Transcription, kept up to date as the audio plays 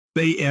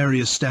Bay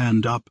Area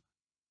Stand Up.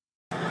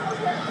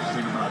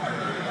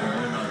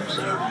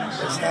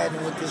 What's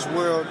happening with this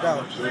world,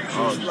 though?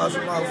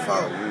 Explosive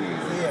motherfucker.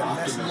 Yeah,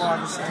 that's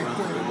Marv saying,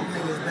 Quinn, you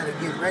niggas better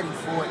get ready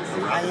for it.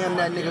 I am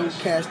that nigga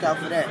who cashed out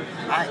for that.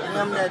 I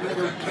am that nigga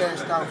who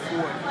cashed out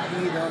for it.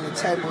 You either on the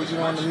table, you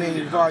on the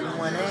menu, volume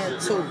 1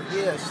 and 2.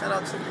 Yeah, shout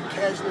out to the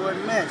Cash Lord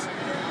Mess.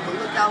 But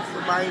look out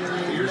for by any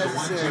means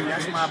necessary.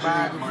 That's my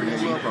biography, a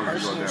little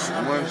personal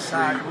something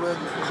inside the book.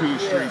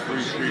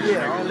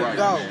 Yeah, on the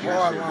go,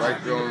 hard line.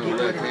 Get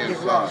with it,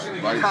 get lost.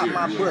 Cop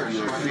my book,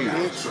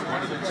 bitch.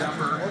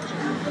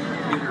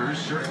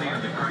 Certainly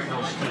on the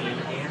Cardinals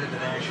team and in the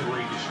National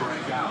League to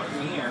strike out.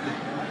 And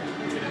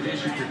in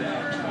addition to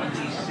that,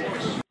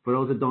 26. For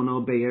those that don't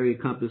know, Bay Area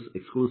Compass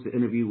exclusive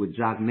interview with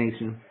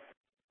JocNation.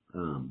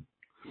 Go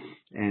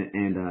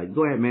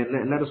ahead,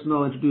 man. Let us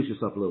know. Introduce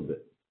yourself a little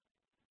bit.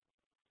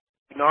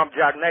 You know, I'm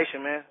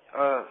JocNation, man.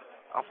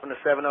 I'm from the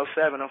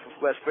 707. I'm from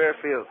West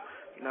Fairfield.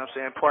 You know what I'm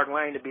saying? Park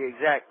Lane to be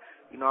exact.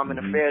 You know, I'm in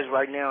the feds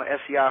right now.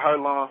 FCI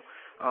Herlong.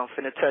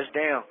 Finna touch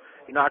down.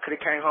 You know, I could have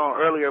came home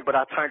earlier, but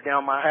I turned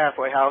down my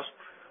halfway house.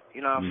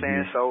 You know what I'm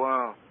saying? So,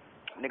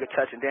 nigga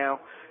touching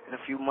down in a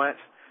few months.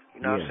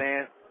 You know what I'm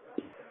saying?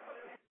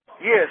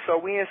 Yeah,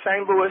 so we in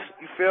St. Louis,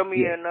 you feel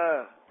me? And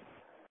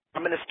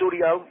I'm in the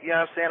studio, you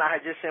know what I'm saying? I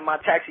had just sent my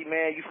taxi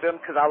man, you feel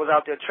me? Because I was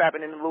out there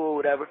trapping in the loo or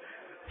whatever.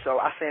 So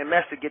I sent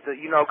Mess to get the,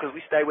 you know, because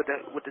we stay with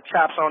the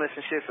chops on us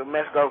and shit. So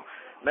Mess go,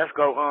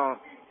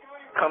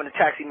 come in the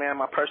taxi man,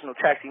 my personal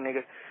taxi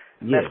nigga.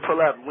 Mess pull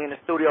up. We in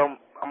the studio.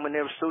 I'm in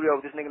the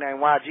studio with this nigga named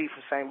YG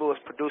from St. Louis,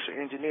 producer,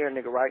 engineer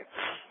nigga, right?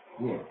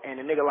 Yeah.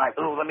 And the nigga like,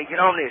 oh, let me get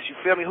on this. You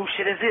feel me? Who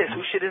shit is this? Who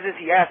shit is this?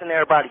 He asking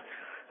everybody.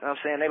 You know what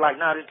I'm saying? They like,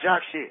 nah, this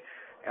Jock shit.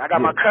 And I got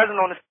my cousin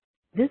on the...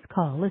 This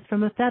call is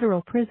from a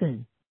federal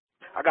prison.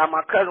 I got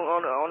my cousin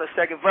on the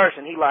second verse,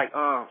 and he like,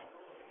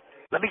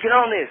 let me get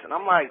on this. And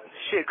I'm like,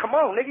 shit, come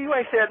on, nigga, you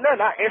ain't said nothing.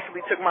 I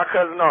instantly took my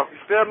cousin off.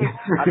 You feel me?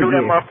 I knew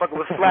that motherfucker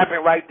was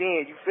slapping right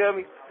then. You feel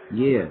me?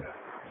 Yeah.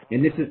 And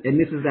this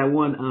is that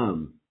one,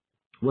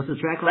 what's the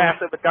track on?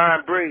 Last of a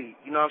Dying Breed.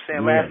 You know what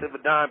I'm saying? Last of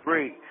a Dying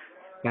Breed.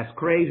 That's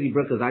crazy,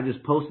 bro, because I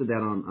just posted that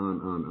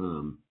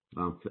on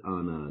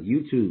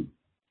YouTube.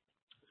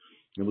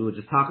 And we were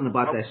just talking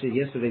about that shit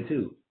yesterday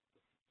too.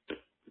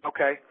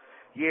 Okay.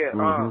 Yeah,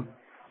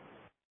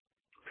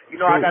 you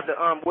know, I got the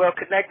Well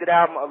Connected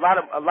album. A lot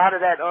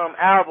of that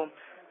album,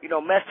 you know,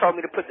 Mess told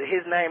me to put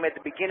his name at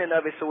the beginning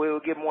of it so it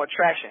would get more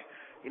traction.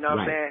 You know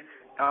what I'm saying?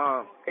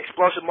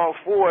 Explosive Mode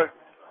 4,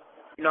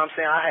 you know what I'm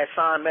saying? I had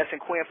signed Mess and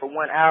Quinn for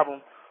one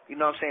album, you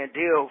know what I'm saying,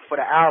 deal for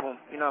the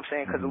album, you know what I'm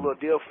saying, because the little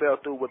deal fell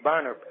through with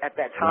Burner at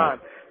that time,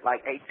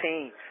 like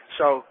 18.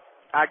 So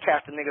I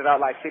cast the niggas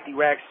out like 50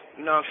 racks,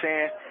 you know what I'm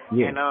saying?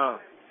 Yeah. And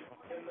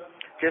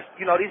just,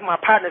 you know, these are my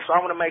partners, so I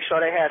want to make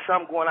sure they had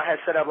something going. I had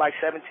set up like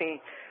 17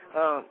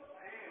 a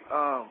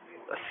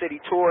city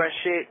tour and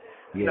shit.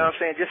 You know what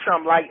I'm saying? Just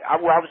something like, I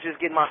was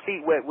just getting my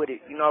feet wet with it,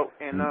 you know,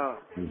 and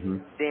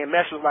then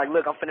Mess was like,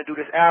 look, I'm finna do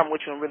this album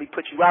with you and really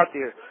put you out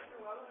there.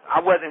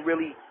 I wasn't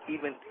really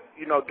even,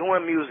 you know,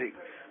 doing music.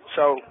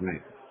 So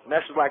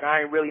Mess was like,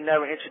 I ain't really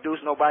never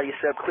introduced nobody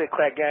except Click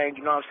Clack Gang,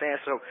 you know what I'm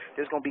saying? So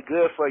this gonna be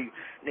good for you.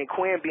 And then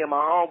Quinn being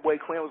my homeboy,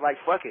 Quinn was like,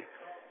 fuck it.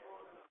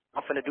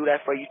 I'm finna do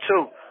that for you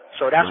too.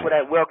 So that's where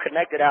that Well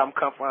Connected album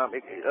come from.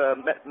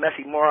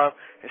 Messy Marv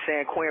and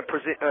saying Quinn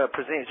present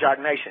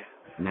JocNation.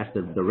 And that's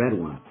the red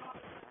one.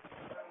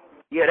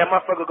 Yeah, that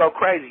motherfucker go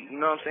crazy, you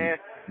know what I'm saying?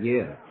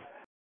 Yeah.